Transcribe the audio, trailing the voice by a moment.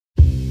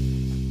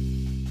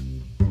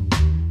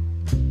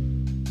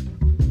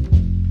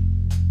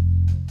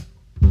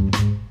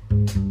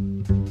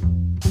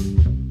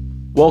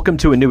Welcome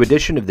to a new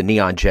edition of the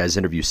Neon Jazz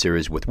interview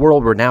series with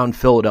world-renowned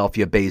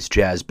Philadelphia-based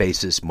jazz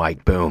bassist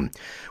Mike Boone.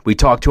 We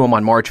talked to him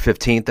on March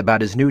 15th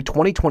about his new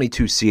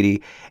 2022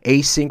 CD,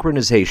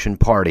 Asynchronization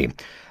Party.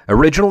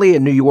 Originally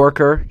a New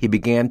Yorker, he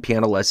began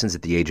piano lessons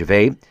at the age of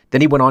 8. Then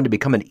he went on to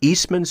become an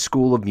Eastman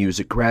School of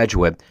Music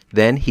graduate.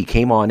 Then he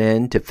came on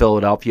in to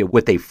Philadelphia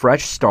with a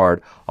fresh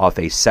start off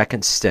a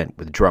second stint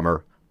with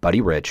drummer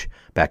Buddy Rich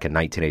back in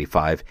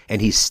 1985, and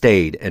he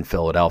stayed in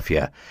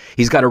Philadelphia.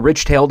 He's got a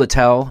rich tale to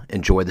tell.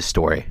 Enjoy the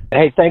story.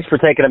 Hey, thanks for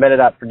taking a minute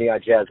out for Neon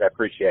Jazz. I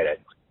appreciate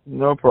it.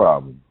 No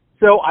problem.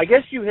 So I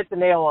guess you hit the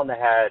nail on the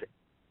head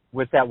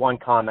with that one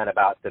comment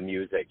about the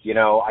music. You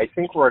know, I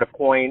think we're at a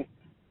point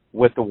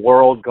with the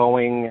world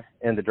going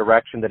in the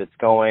direction that it's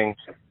going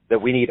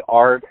that we need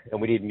art and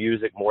we need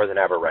music more than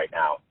ever right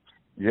now.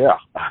 Yeah.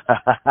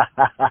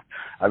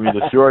 I mean,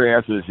 the short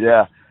answer is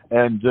yeah.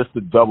 And just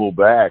to double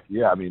back,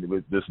 yeah, I mean,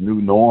 with this new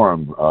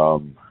norm,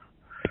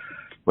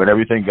 when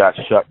everything got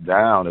shut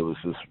down, it was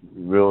just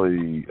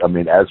really, I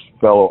mean, as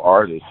fellow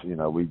artists, you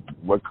know,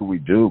 what could we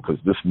do?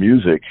 Because this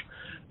music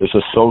is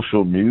a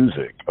social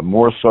music,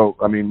 more so,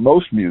 I mean,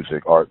 most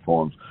music art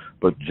forms,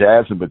 but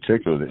jazz in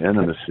particular, the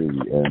intimacy,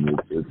 and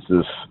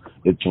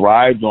it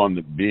thrives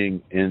on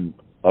being in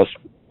us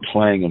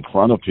playing in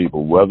front of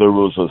people, whether it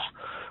was us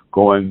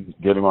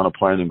getting on a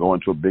plane and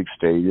going to a big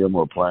stadium,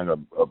 or playing a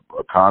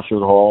concert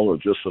hall, or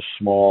just a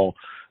small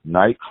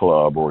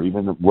nightclub, or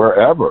even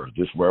wherever,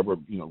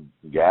 you know,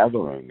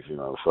 gatherings, you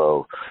know.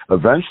 So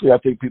eventually I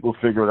think people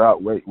figured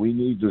out, wait, we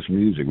need this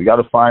music. We got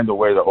to find a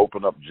way to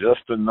open up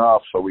just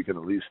enough so we can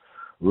at least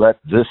let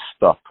this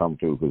stuff come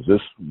through, because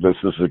this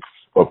is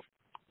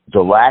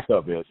the lack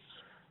of it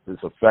is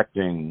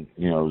affecting,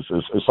 you know,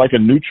 it's like a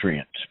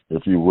nutrient,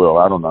 if you will.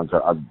 I don't know.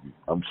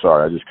 I'm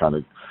sorry. I just kind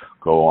of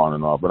go on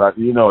and off, but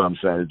you know what I'm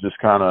saying. It just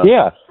kind of,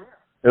 yeah.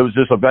 It was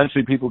just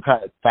eventually people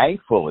kind of,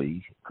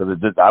 thankfully, because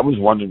I was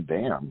wondering,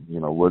 damn,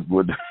 you know,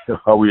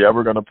 are we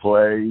ever going to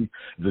play?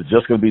 Is it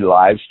just going to be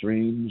live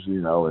streams,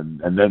 you know, and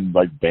then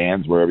like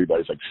bands where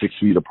everybody's like 6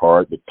 feet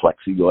apart with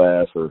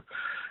plexiglass, or,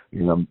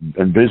 you know,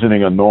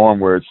 envisioning a norm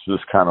where it's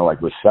just kind of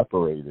like we're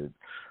separated,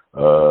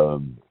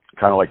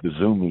 kind of like the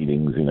Zoom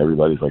meetings, and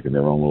everybody's like in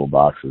their own little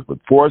boxes. But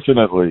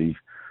fortunately,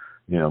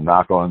 you know,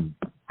 knock on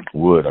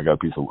wood, I'm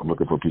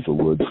looking for a piece of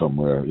wood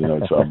somewhere, you know,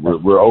 so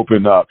we're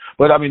open up.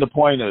 But I mean, the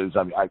point is,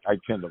 I mean,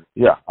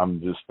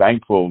 I'm just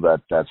thankful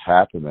that that's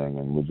happening,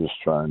 and we're just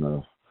trying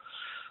to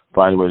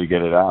find a way to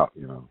get it out,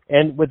 you know.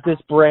 And with this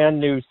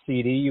brand new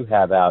CD you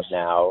have out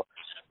now,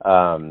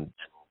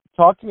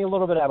 talk to me a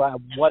little bit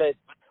about what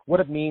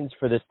it means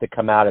for this to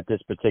come out at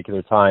this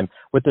particular time,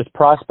 with this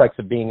prospects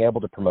of being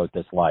able to promote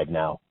this live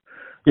now.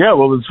 Yeah,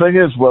 well, the thing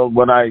is,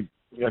 when I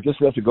guess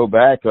we have to go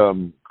back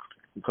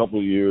a couple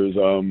of years.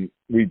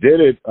 We did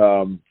it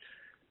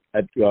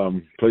at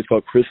a place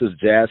called Chris's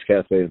Jazz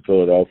Cafe in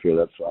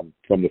Philadelphia.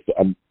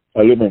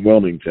 I live in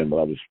Wilmington, but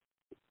I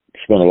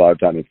spent a lot of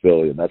time in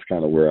Philly, and that's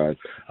kind of where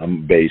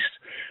I'm based.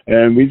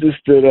 And we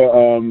just did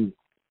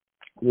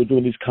we were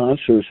doing these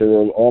concerts. They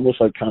were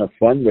almost like kind of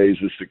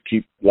fundraisers to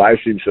keep live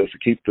stream shows, to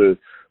keep the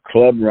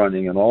club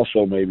running, and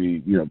also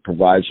maybe, you know,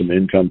 provide some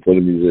income for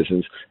the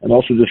musicians, and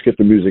also just get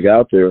the music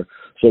out there.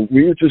 So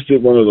we just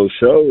did one of those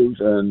shows,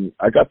 and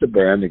I got the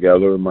band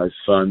together, and my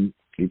son,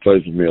 he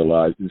plays with me a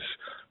lot.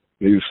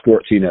 He was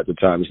 14 at the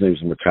time. His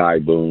name's Mackay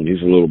Boone.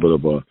 He's a little bit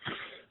of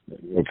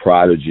a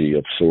prodigy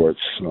of sorts,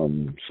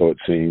 so it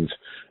seems.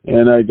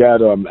 And I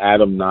got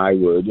Adam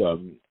Nywood,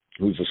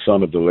 who's the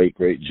son of the late,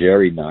 great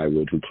Jerry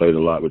Nywood, who played a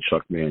lot with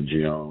Chuck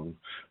Mangione.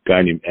 A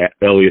guy named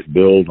Elliot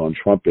Bild on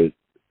trumpet,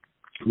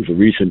 who's a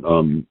recent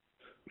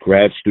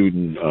grad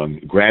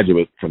student,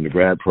 graduate from the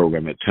grad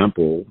program at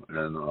Temple,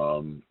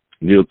 and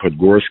Neil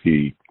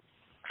Podgorski,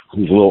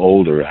 who's a little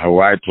older, who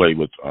I played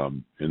with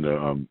in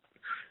the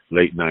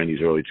late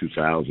 90s, early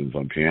 2000s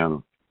on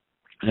piano.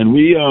 And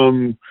we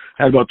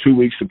had about 2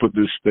 weeks to put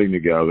this thing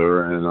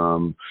together,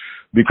 and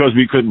because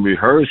we couldn't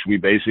rehearse, we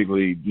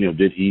basically, you know,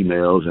 did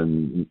emails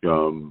and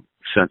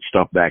sent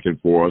stuff back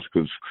and forth,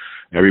 because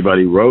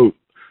everybody wrote.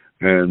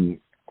 And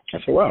I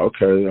said, well,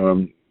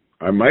 okay,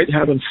 I might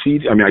have a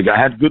CD. I mean,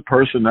 I had good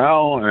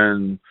personnel,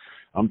 and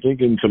I'm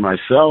thinking to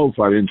myself,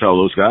 I didn't tell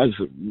those guys,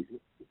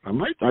 I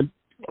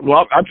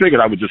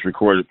figured I would just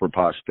record it for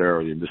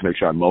posterity and just make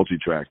sure I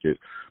multi-tracked it.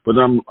 But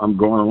I'm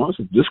going along.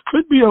 So this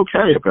could be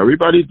okay if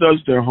everybody does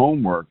their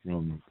homework.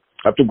 I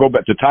have to go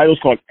back. The title's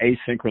called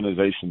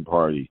Asynchronization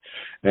Party,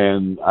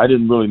 and I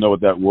didn't really know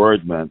what that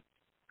word meant.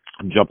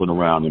 I'm jumping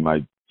around, and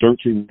my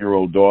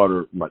 13-year-old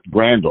daughter, my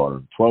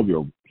granddaughter,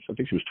 12-year-old, I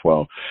think she was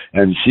 12,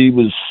 and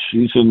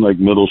she's in like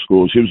middle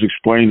school. She was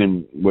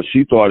explaining what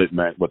she thought it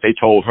meant, what they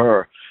told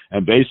her,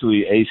 and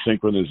basically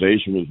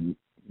asynchronization was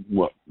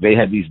what they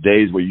had these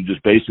days where you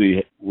just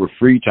basically were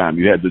free time.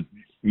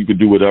 You could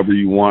do whatever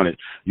you wanted.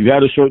 You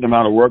had a certain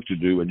amount of work to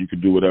do, and you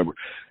could do whatever.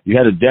 You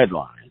had a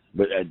deadline,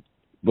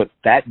 but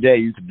that day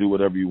you could do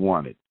whatever you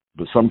wanted.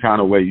 But some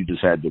kind of way you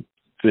just had to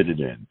fit it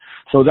in.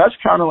 So that's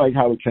kind of like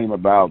how it came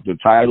about. The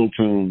title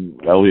tune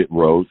Elliot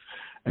wrote,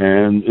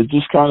 and it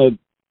just kind of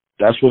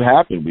that's what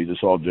happened. We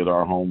just all did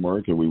our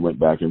homework, and we went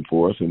back and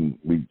forth, and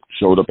we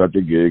showed up at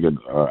the gig an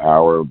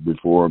hour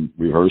before,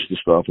 rehearsed the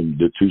stuff, and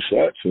did 2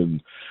 sets.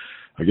 And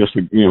I guess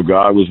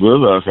God was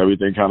with us.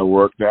 Everything kind of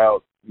worked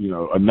out,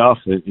 enough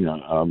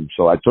that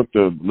So I took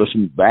the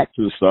listen back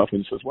to the stuff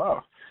and says,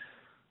 wow,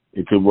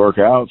 it could work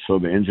out. So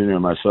the engineer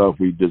and myself,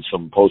 we did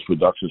some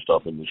post-production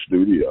stuff in the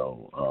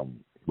studio.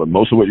 But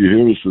most of what you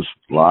hear is just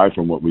live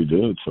from what we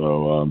did.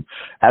 So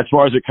as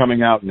far as it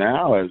coming out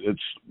now, it's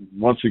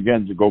once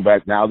again to go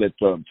back now that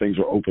things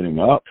are opening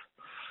up.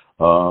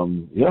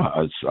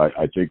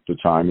 I think the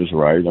time is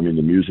right. I mean,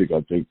 the music,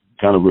 I think,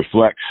 kind of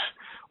reflects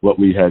what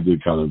we had to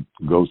kind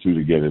of go through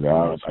to get it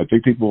out. I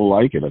think people will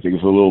like it. I think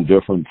it's a little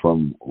different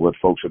from what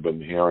folks have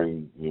been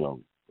hearing,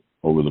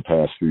 over the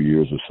past few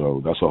years or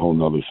so. That's a whole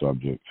nother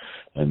subject,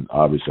 and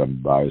obviously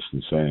I'm biased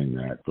in saying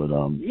that. But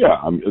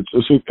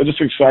it's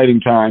an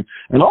exciting time,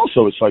 and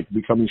also it's like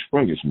becoming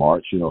spring. It's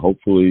March,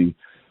 hopefully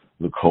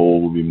the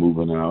cold will be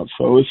moving out,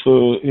 so it's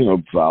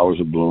flowers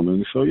are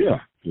blooming. So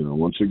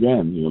once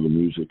again, the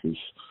music is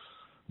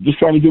just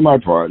trying to do my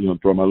part,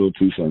 throw my little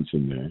 2 cents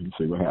in there and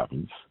see what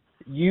happens.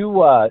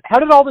 You, how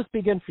did all this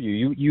begin for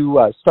you? You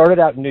started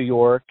out in New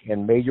York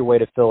and made your way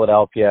to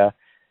Philadelphia.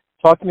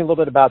 Talk to me a little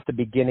bit about the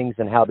beginnings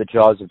and how the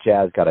Jaws of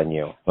Jazz got on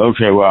you.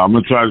 Okay, well, I'm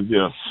gonna try to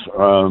guess.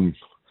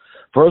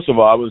 First of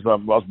all, I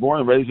was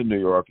born and raised in New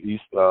York.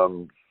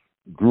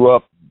 Grew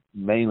up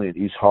mainly in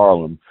East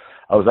Harlem.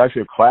 I was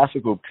actually a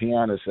classical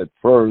pianist at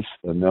first,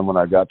 and then when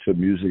I got to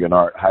music and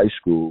art high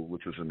school,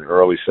 which was in the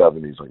early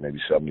 '70s, like maybe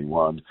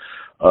 '71,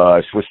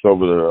 I switched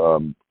over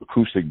to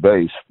acoustic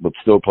bass, but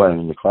still playing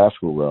in the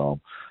classical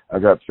realm. I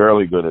got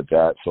fairly good at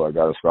that, so I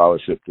got a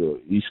scholarship to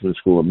Eastman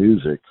School of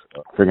Music,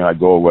 figuring I'd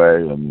go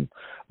away. And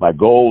my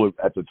goal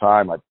at the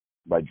time,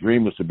 my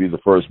dream was to be the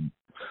first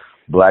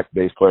black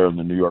bass player in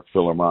the New York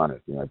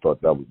Philharmonic. And I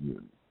thought that would,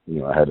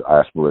 I had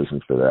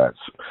aspirations for that.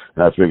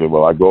 And I figured,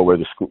 well, I'd go away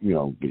to school,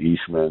 to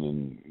Eastman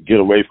and get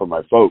away from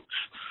my folks,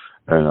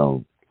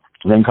 and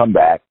then come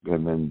back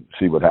and then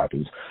see what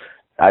happens.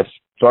 I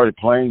started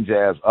playing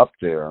jazz up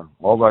there.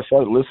 Although I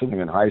started listening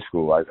in high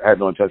school, I had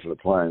no intention of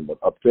playing, but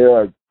up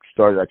there I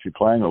started actually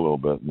playing a little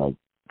bit, and I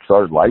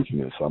started liking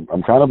it. So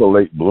I'm kind of a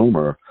late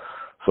bloomer.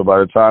 So by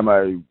the time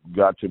I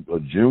got to a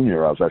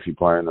junior, I was actually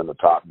playing in the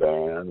top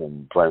band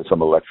and playing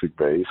some electric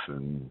bass.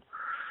 And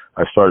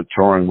I started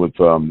touring with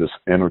this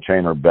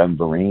entertainer, Ben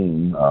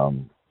Vereen,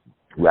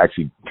 who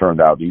actually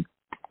turned out he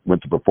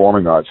went to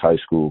Performing Arts High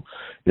School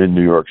in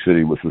New York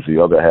City, which was the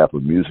other half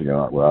of music and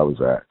art where I was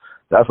at.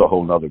 That's a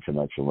whole nother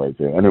connection right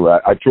there. Anyway,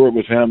 I toured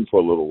with him for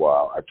a little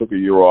while. I took a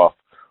year off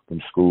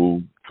from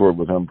school, toured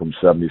with him from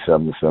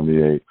 77 to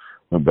 78,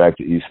 went back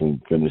to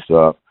Eastman, finished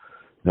up,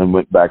 then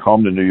went back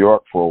home to New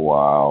York for a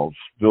while,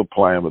 still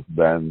playing with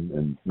Ben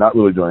and not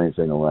really doing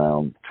anything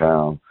around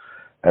town.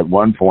 At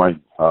one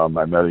point, I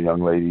met a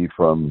young lady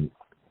from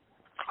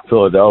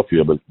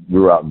Philadelphia, but we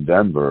were out in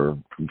Denver.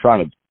 I'm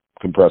trying to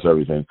compress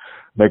everything.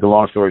 Make a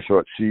long story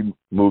short, she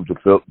moved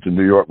to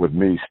New York with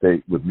me,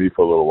 stayed with me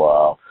for a little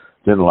while.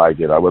 Didn't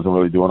like it. I wasn't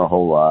really doing a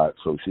whole lot,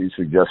 so she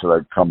suggested I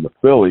come to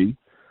Philly,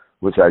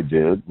 which I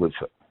did,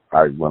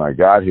 when I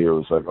got here, it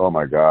was like, oh,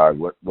 my God,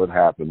 what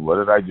happened? What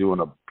did I do in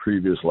a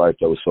previous life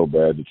that was so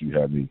bad that you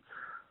had me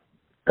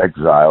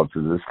exiled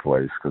to this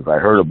place? Because I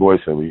heard a voice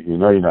say, well,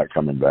 you're not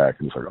coming back.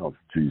 And it's like, oh,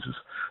 Jesus.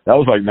 That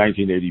was like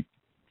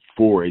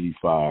 1984,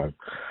 85.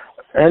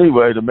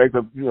 Anyway, to make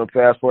a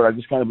fast forward, I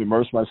just kind of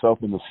immersed myself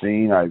in the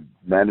scene. I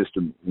managed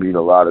to meet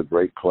a lot of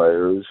great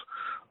players.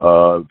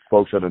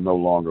 Folks that are no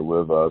longer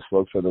with us,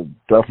 folks that are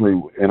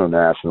definitely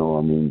international.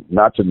 I mean,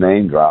 not to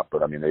name drop,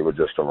 but I mean, they were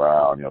just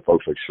around.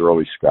 Folks like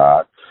Shirley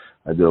Scott.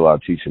 I did a lot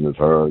of teaching with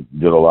her.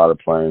 Did a lot of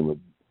playing with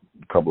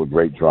a couple of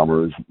great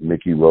drummers,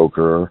 Mickey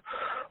Roker,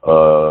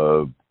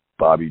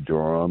 Bobby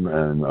Durham,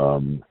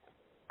 and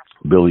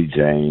Billy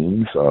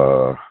James.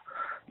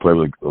 Played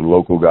with a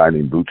local guy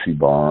named Bootsy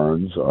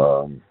Barnes.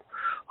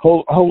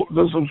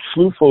 There's a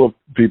slew full of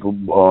people.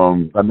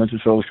 I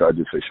mentioned Shirley Scott, I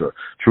did say sure.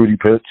 Trudy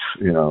Pitts,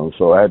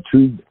 so I had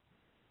 2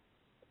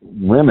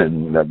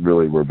 women that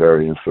really were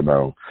very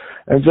instrumental.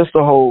 And just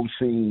the whole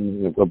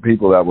scene of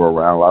people that were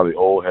around, a lot of the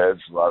old heads,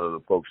 a lot of the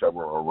folks that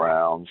were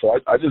around. So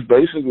I just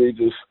basically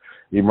just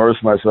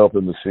immersed myself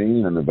in the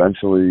scene, and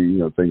eventually,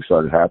 things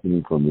started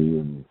happening for me,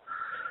 and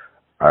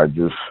I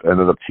just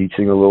ended up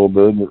teaching a little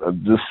bit.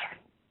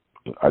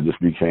 I just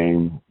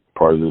became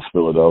part of this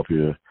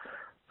Philadelphia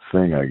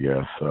thing, I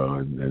guess.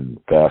 And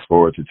fast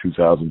forward to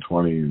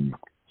 2020,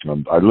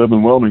 and I live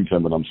in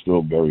Wilmington, but I'm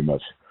still very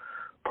much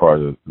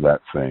part of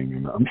that thing.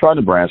 And I'm trying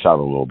to branch out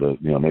a little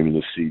bit. Maybe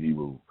this CD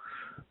will,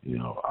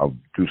 I'll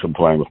do some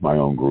playing with my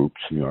own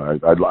groups.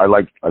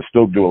 I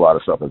still do a lot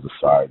of stuff as a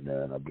side,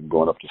 man. I've been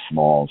going up to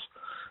Smalls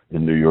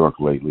in New York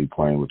lately,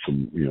 playing with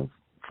some,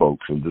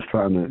 folks, and just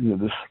trying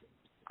to,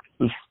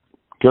 just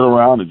get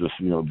around and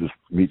just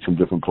meet some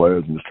different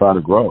players and just try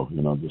to grow,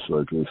 just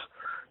like this.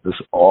 This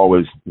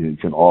always, you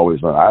can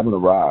always learn. I haven't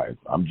arrived.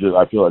 I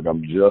feel like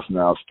I'm just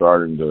now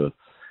starting to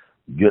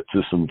get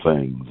to some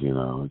things,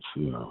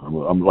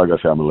 I'm like I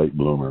said, I'm a late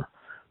bloomer,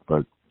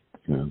 but,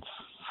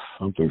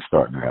 something's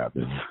starting to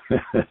happen.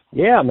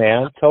 Yeah,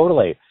 man,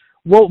 totally.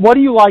 Well, what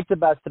do you like the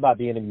best about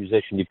being a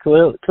musician? You've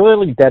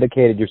clearly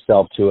dedicated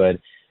yourself to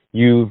it.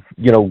 You've,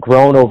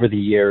 grown over the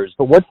years.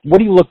 But what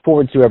do you look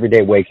forward to every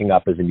day waking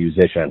up as a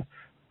musician?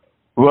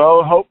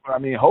 Well,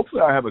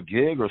 hopefully I have a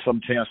gig or some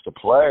chance to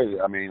play.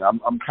 I mean,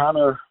 I'm kind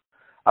of,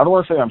 I don't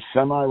want to say I'm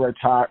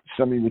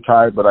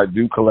semi-retired, but I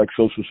do collect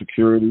Social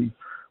Security,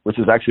 which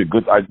is actually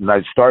good. I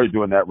started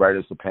doing that right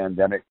as the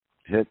pandemic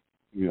hit,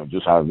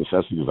 just out of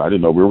necessity, because I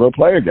didn't know we were going to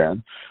play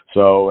again.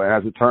 So, and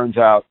as it turns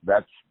out,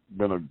 that's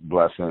been a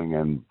blessing.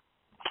 And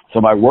so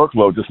my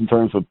workload, just in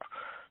terms of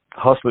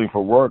hustling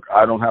for work,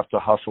 I don't have to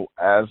hustle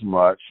as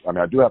much. I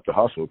mean, I do have to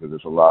hustle because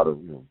there's a lot of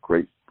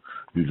great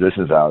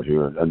musicians out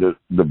here, and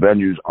the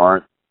venues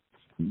aren't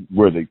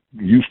where they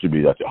used to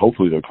be. That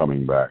hopefully they're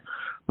coming back.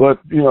 But,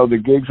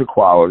 the gigs are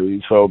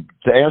quality. So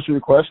to answer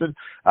your question,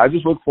 I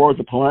just look forward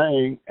to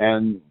playing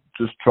and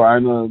just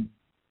trying to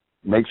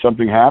make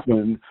something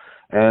happen.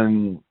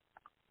 And,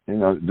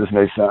 this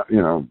may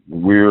sound,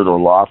 weird or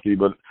lofty,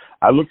 but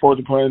I look forward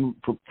to playing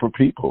for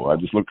people. I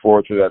just look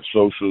forward to that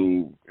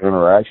social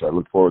interaction. I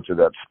look forward to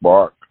that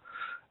spark.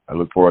 I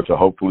look forward to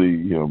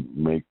hopefully,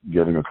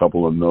 getting a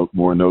couple of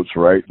more notes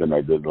right than I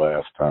did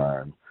last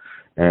time.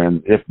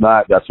 And if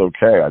not, that's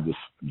okay. I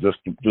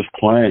just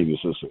playing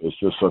it's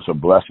just such a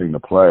blessing to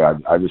play.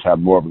 I just have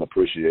more of an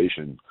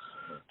appreciation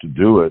to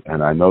do it,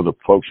 and I know the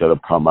folks that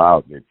have come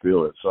out, they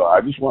feel it. So I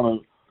just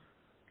want to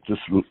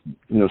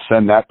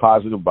send that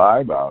positive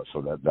vibe out.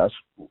 So that's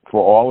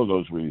for all of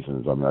those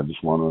reasons. I mean, I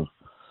just want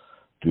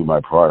to do my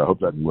part. I hope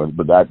that,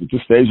 but that at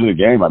this stage of the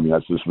game, I mean,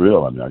 that's just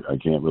real. I mean, I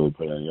can't really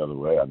put it any other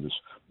way. I'm just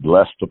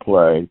blessed to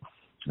play,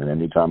 and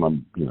anytime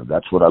I'm,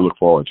 that's what I look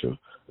forward to.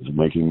 Is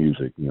making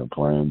music,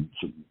 playing,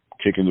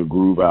 kicking the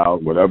groove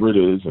out, whatever it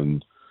is,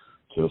 and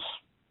just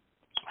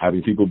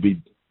having people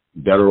be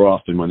better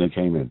off than when they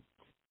came in.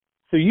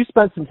 So you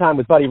spent some time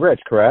with Buddy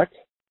Rich, correct?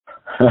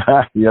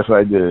 Yes,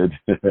 I did.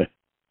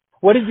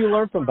 What did you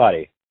learn from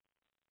Buddy?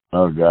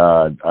 Oh,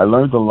 God. I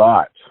learned a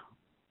lot.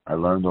 I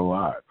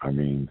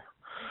mean,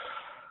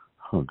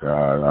 oh,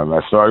 God.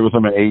 I started with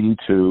him in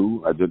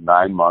 82. I did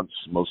 9 months,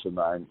 most of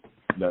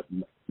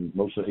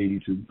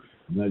 82.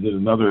 And I did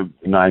another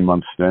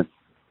 9-month stint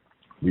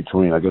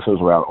between, I guess it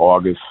was around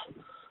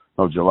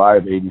July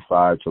of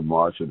 85 to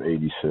March of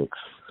 86.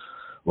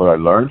 What I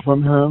learned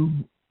from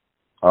him,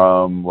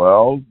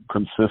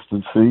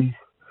 consistency,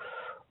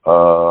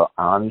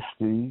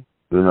 honesty.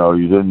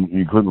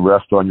 You couldn't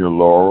rest on your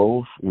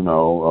laurels.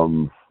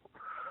 The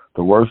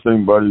worst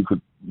thing Buddy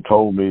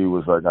told me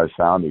was like I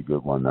sounded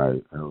good one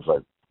night, and it was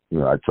like,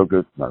 I took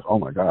it. And I was, oh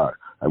my God!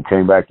 I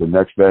came back the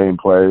next day and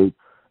played.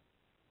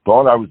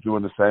 Thought I was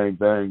doing the same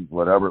thing,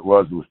 whatever it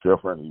was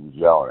different. He was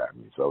yelling at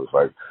me. So it's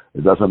like,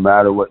 it doesn't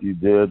matter what you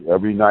did.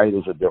 Every night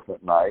is a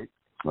different night.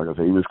 Like I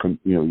said, he was,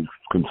 he's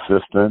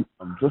consistent.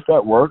 Just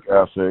that work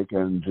ethic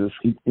and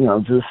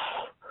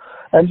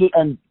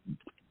and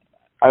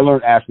I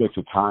learned aspects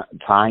of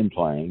time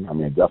playing. I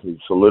mean, it definitely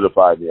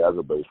solidified me as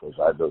a bass player.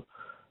 So I had to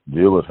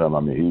deal with him. I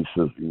mean,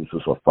 he's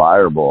just a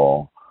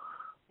fireball.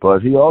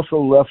 But he also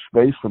left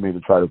space for me to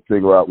try to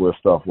figure out where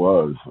stuff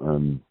was.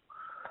 And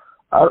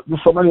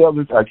there's so many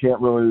others I can't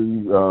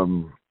really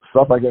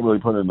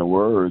put into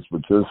words,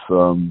 but just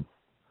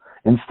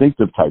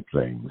instinctive type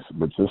things,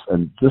 but just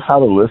how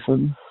to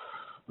listen.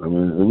 I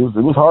mean,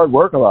 it was hard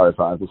work a lot of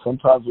times, but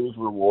sometimes it was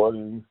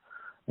rewarding.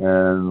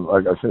 And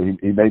like I said,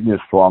 he made me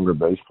a stronger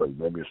bass player,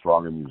 he made me a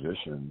stronger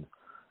musician.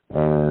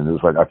 And it was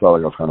like I felt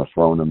like I was kind of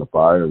thrown in the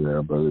fire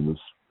there, but it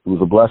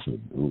was a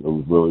blessing. It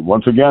was really,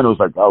 once again, it was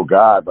like, oh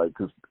God, like,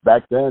 because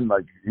back then,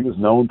 like, he was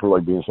known for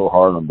like being so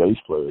hard on bass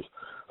players.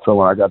 So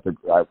when I got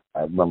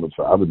I remember,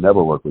 so I would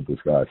never work with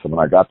this guy. So when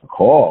I got the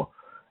call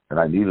and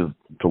I needed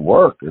to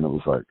work, and it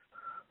was like,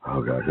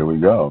 oh God, here we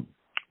go.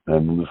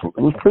 And it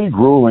was pretty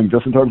grueling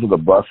just in terms of the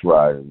bus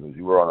ride.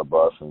 You were on a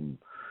bus and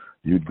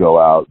you'd go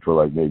out for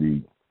like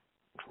maybe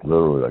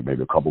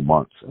a couple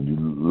months, and you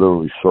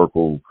literally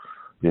circle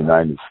the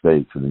United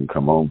States, and then you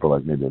come home for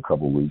like maybe a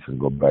couple of weeks and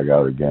go back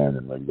out again,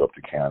 and then go up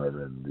to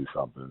Canada and do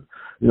something.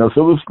 So it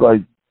was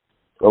like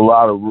a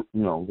lot of, it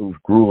was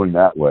grueling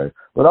that way.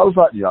 But I was a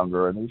lot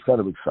younger, and it was kind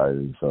of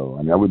exciting. So,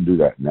 I mean, I wouldn't do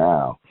that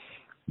now.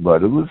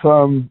 But it was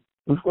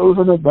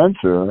an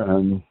adventure,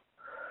 and,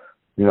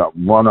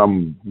 one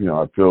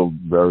I feel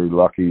very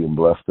lucky and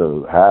blessed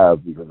to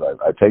have, because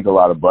I take a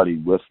lot of Buddy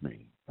with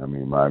me. I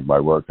mean, my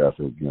work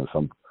ethic,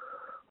 some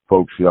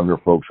younger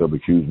folks have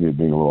accused me of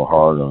being a little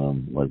hard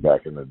on them, like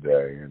back in the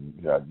day, and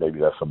maybe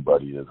that's some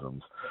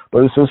Buddy-isms.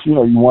 But it's just, you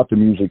want the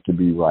music to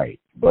be right.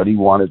 Buddy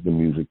wanted the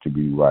music to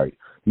be right.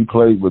 He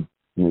played with,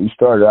 he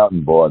started out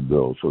in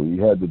vaudeville, so he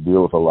had to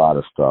deal with a lot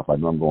of stuff. I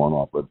know I'm going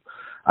off, but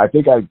I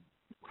think I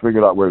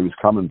figured out where he was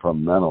coming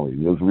from mentally.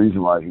 There's a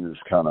reason why he was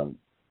kind of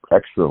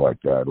extra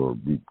like that, or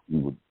he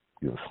would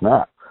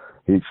snap.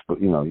 He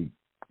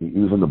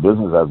was in the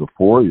business as a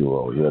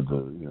 4-year-old. He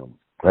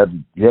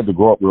had to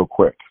grow up real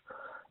quick.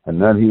 And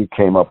then he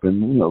came up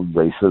in,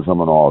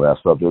 racism and all that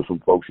stuff. There's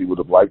some folks he would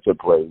have liked to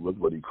play with,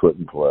 but he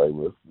couldn't play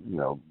with,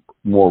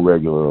 more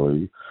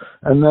regularly.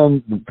 And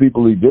then the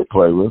people he did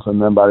play with,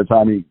 and then by the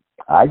time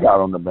I got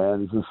on the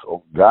band, he's this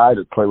guy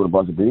that played with a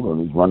bunch of people,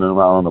 and he's running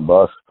around on the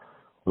bus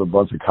with a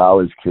bunch of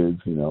college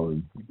kids,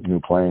 and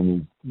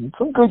playing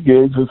some good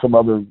gigs and some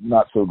other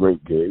not so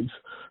great gigs.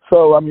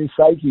 So, I mean,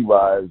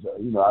 psyche-wise,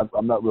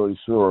 I'm not really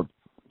sure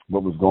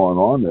what was going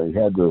on there. He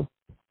had to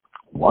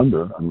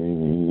wonder. I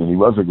mean, he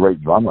was a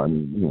great drummer,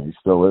 and he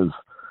still is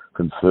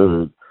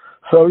considered.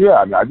 So yeah,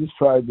 I mean, I just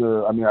tried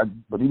to.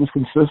 But he was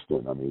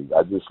consistent. I mean,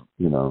 I just,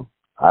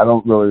 I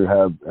don't really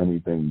have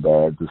anything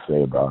bad to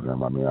say about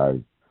him. I mean,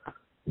 I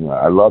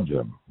loved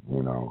him.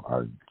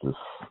 I just,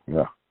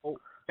 yeah. Well,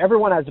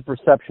 everyone has a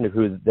perception of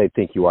who they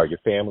think you are: your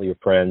family, your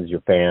friends,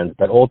 your fans.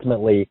 But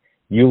ultimately,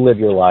 you live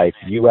your life.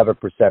 You have a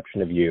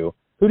perception of you.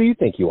 Who do you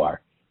think you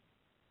are?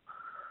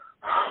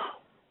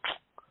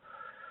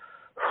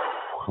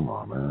 Come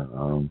on, man.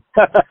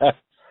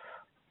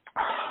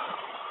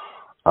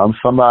 I'm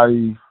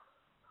somebody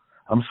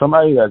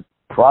that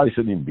probably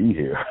shouldn't even be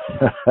here.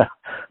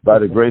 By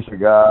the grace of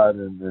God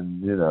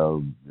and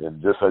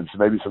just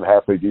maybe some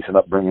halfway decent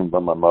upbringing by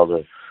my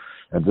mother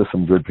and just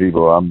some good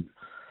people.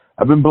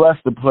 I've been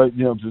blessed to play,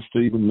 just to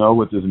even know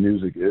what this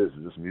music is,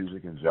 this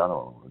music in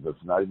general.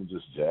 It's not even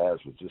just jazz,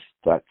 but just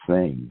that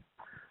thing.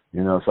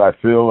 So I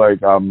feel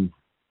like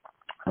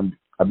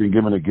I've been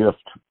given a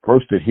gift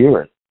first to hear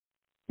it,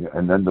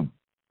 and then to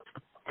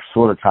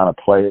sort of kind of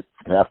play it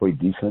halfway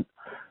decent,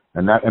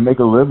 and make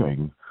a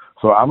living.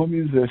 So I'm a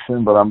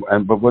musician, but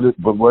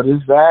what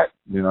is that?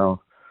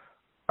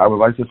 I would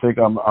like to think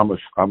I'm a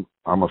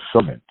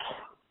servant.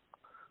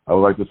 I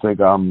would like to think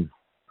I'm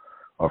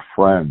a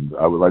friend.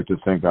 I would like to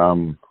think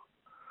and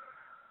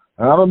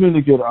I don't mean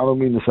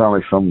to sound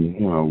like some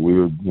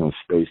weird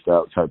spaced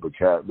out type of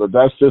cat, but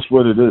that's just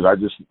what it is.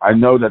 I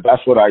know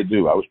that's what I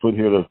do. I was put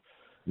here to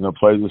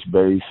play this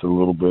bass a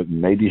little bit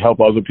and maybe help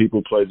other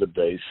people play the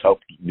bass, help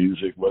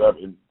music,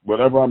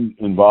 whatever I'm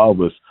involved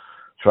with,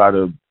 try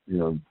to,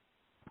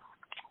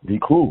 be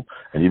cool.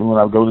 And even when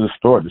I go to the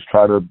store, just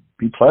try to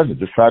be pleasant.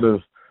 Just try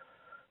to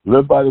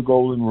live by the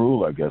golden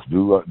rule, I guess.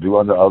 Do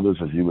unto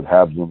others as you would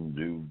have them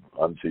do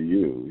unto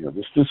you.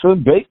 Just real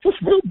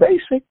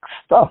basic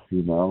stuff,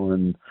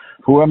 And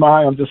who am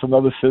I? I'm just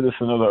another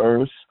citizen of the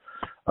earth.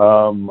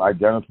 I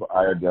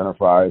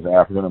identify as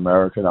African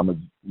American. I'm a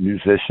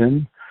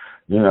musician.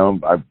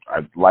 I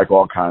like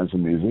all kinds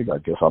of music. I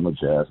guess I'm a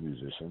jazz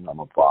musician.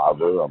 I'm a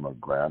father. I'm a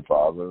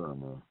grandfather.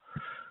 I'm a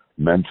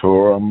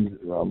mentor.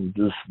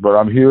 But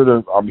I'm here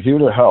to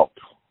help.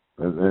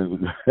 And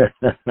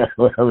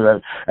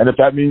if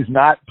that means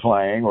not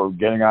playing or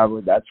getting out of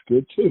it, that's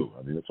good too.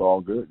 I mean, it's all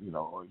good.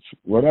 It's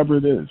whatever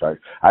it is.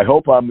 I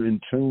hope I'm in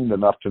tune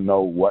enough to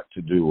know what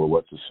to do or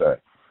what to say.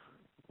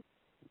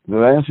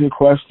 Did I answer your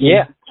question?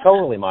 Yeah,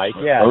 totally, Mike.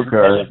 Yeah.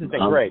 Okay. This has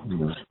been great.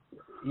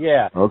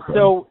 Yeah. Okay.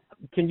 So,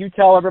 can you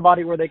tell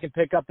everybody where they can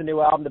pick up the new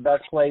album, the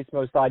best place,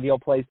 most ideal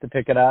place to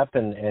pick it up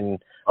and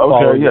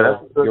follow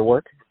your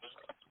work?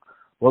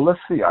 Well, let's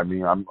see. I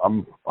mean,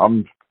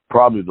 I'm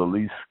probably the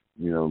least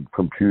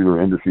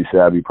computer industry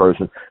savvy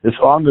person. It's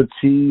on the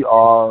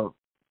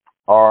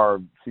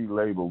TRRC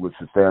label, which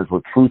stands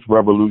for Truth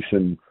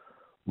Revolution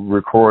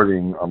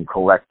Recording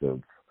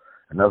Collective,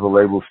 and that's a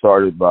label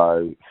started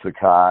by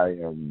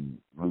Sakai and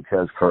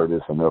Lucas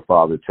Curtis and their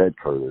father Ted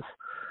Curtis,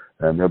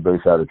 and they're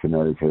based out of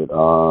Connecticut.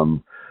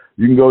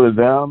 You can go to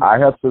them. I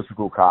have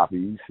physical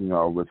copies,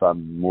 which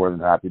I'm more than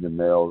happy to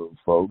mail to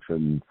folks.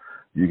 And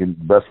the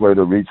best way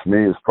to reach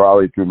me is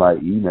probably through my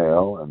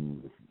email.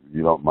 And if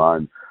you don't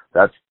mind,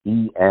 that's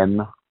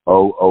ENOOBEKIM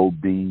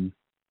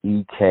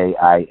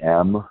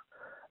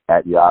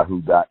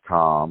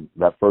 @yahoo.com.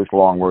 That first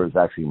long word is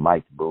actually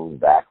Mike Boone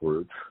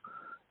backwards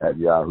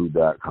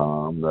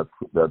 @yahoo.com.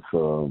 That's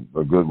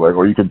a good way.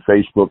 Or you can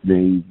Facebook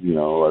me,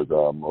 or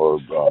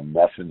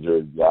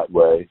Messenger that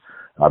way.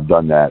 I've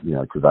done that,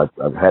 because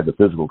I've had the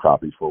physical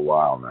copies for a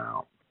while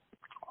now.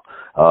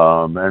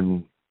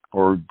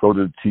 Or go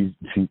to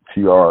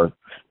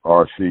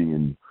TRRC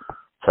and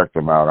check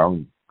them out.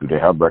 Do they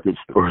have record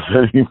stores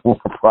anymore?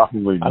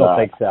 Probably not. I don't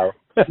think so.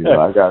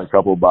 I got a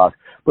couple of boxes.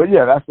 But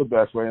yeah, that's the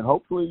best way. And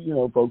hopefully,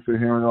 folks are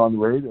hearing it on the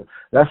radio.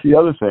 That's the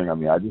other thing. I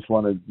mean, I just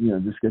want to,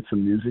 just get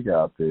some music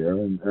out there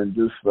and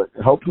just, but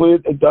hopefully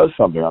it does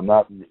something. I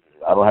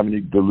don't have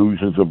any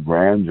delusions of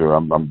grandeur.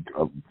 I'm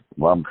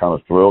kind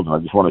of thrilled, and I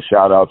just want to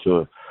shout out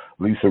to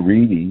Lisa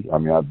Reedy. I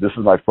mean, this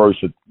is my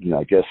first,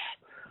 I guess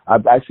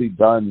I've actually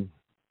done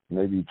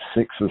maybe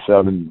 6 or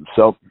 7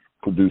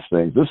 self-produced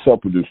things. This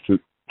self-produced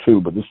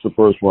too, but this is the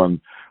first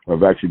one where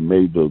I've actually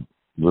made the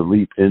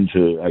leap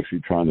into actually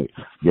trying to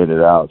get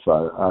it out. So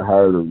I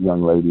hired a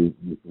young lady.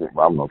 I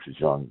don't know if she's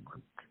young,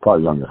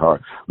 probably younger than her,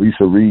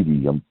 Lisa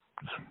Reedy,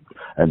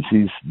 and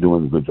she's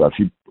doing a good job.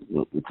 She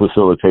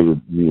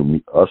facilitated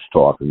us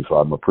talking, so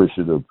I'm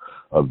appreciative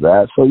of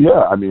that. So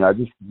yeah, I mean, I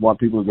just want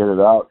people to get it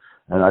out,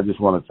 and I just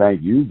want to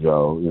thank you,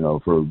 Joe,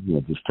 for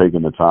just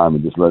taking the time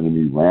and just letting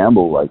me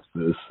ramble like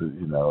this. So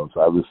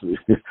I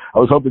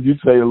was hoping you'd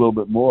say a little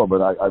bit more,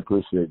 but I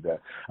appreciate that.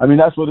 I mean,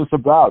 that's what it's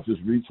about,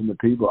 just reaching the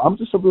people. I'm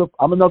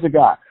another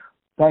guy.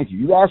 Thank you.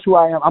 You asked who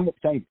I am.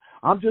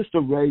 I'm just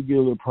a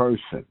regular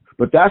person.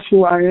 But that's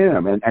who I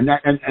am, and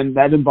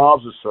that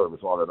involves a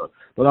service, all that other.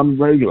 But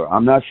I'm regular.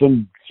 I'm not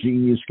some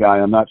genius guy.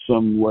 I'm not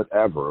some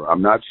whatever.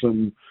 I'm not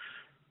some.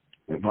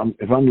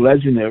 If I'm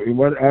legendary,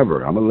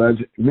 whatever. I'm a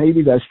legend.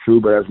 Maybe that's true,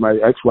 but as my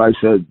ex-wife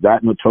said,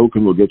 that and a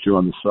token will get you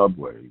on the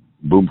subway.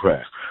 Boom,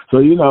 crash. So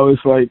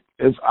it's like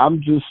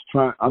I'm just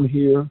trying. I'm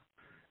here,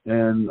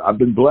 and I've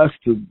been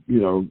blessed to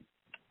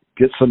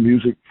get some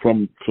music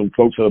from some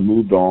folks that have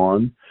moved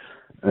on.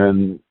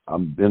 And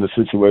I'm in a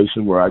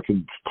situation where I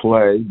can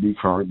play, be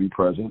current, be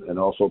present, and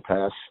also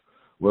pass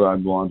what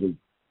I've gone to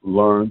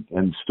learn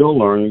and still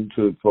learning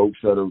to folks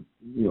that are,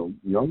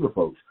 younger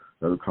folks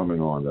that are coming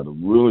on, that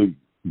are really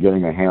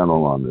getting a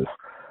handle on this.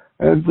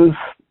 And just,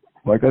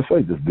 like I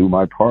say, just do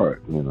my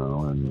part,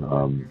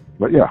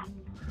 but yeah.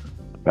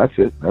 That's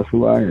it. That's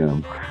who I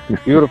am.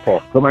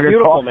 Beautiful. So I get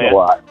talked a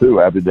lot too,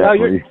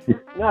 evidently.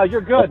 No, you're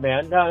good,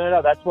 man.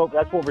 No. That's what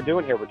we're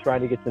doing here. We're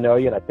trying to get to know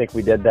you, and I think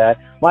we did that.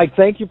 Mike,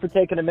 thank you for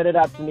taking a minute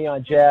out for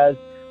Neon Jazz.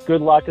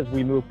 Good luck as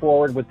we move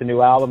forward with the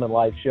new album and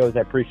live shows. I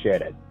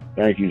appreciate it.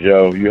 Thank you,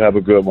 Joe. You have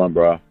a good one,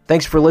 bro.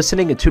 Thanks for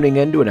listening and tuning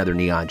in to another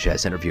Neon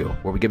Jazz interview,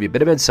 where we give you a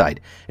bit of insight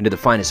into the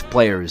finest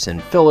players in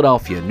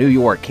Philadelphia, New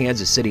York,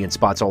 Kansas City, and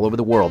spots all over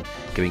the world,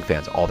 giving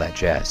fans all that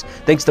jazz.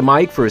 Thanks to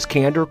Mike for his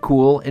candor,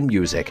 cool, and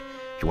music.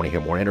 If you want to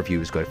hear more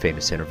interviews, go to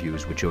Famous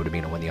Interviews with Joe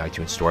Domino in the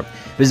iTunes Store.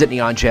 Visit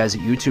Neon Jazz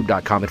at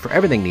youtube.com, and for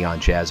everything Neon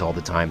Jazz all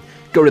the time,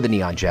 go to the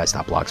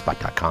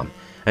neonjazz.blogspot.com.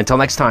 Until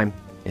next time,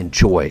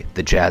 enjoy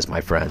the jazz, my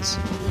friends.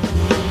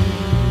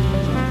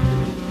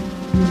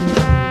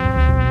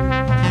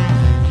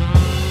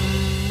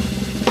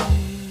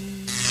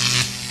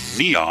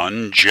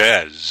 Neon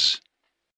Jazz.